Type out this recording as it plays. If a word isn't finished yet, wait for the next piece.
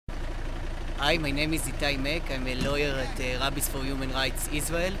Hi, my name is Itai Mack. I'm a lawyer at Rabbis for Human Rights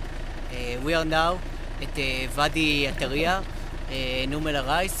Israel. We are now at Wadi Ataria, Numel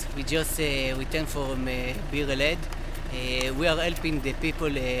Arais. We just returned from Bir Elad. We are helping the people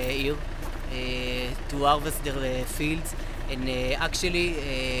here to harvest their fields, and actually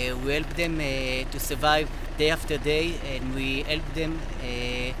we help them to survive day after day, and we help them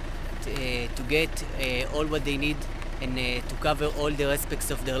to get all what they need and to cover all the aspects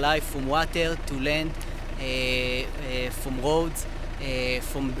of their life, from water to land, from roads,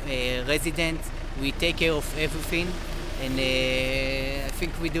 from residents. We take care of everything, and I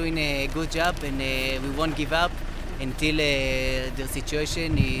think we're doing a good job, and we won't give up until the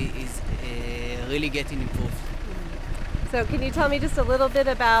situation is really getting improved. So can you tell me just a little bit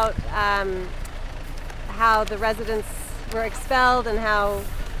about how the residents were expelled and how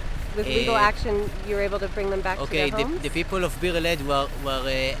with legal action you were able to bring them back to their homes? The people of Bir Elad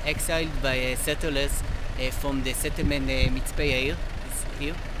were exiled by settlers from the settlement Mitzpeh Yair.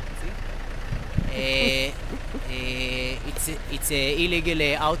 Here, it's an illegal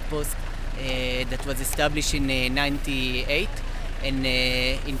outpost that was established in '98, and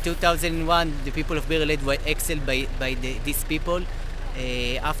in 2001 the people of Bir Elad were exiled by these people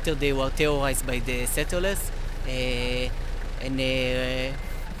after they were terrorized by the settlers, and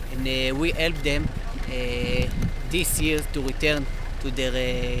we helped them this year to return to their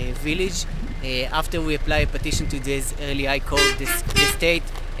village. After we applied a petition to the Israeli High Court, the state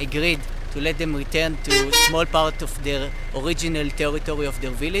agreed to let them return to a small part of their original territory of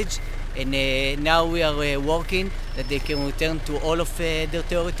their village, and now we are working that they can return to all of their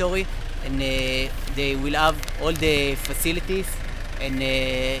territory, and they will have all the facilities and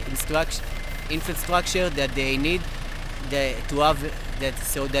infrastructure that they need to have that,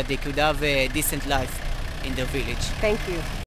 so that they could have a decent life in their village. Thank you.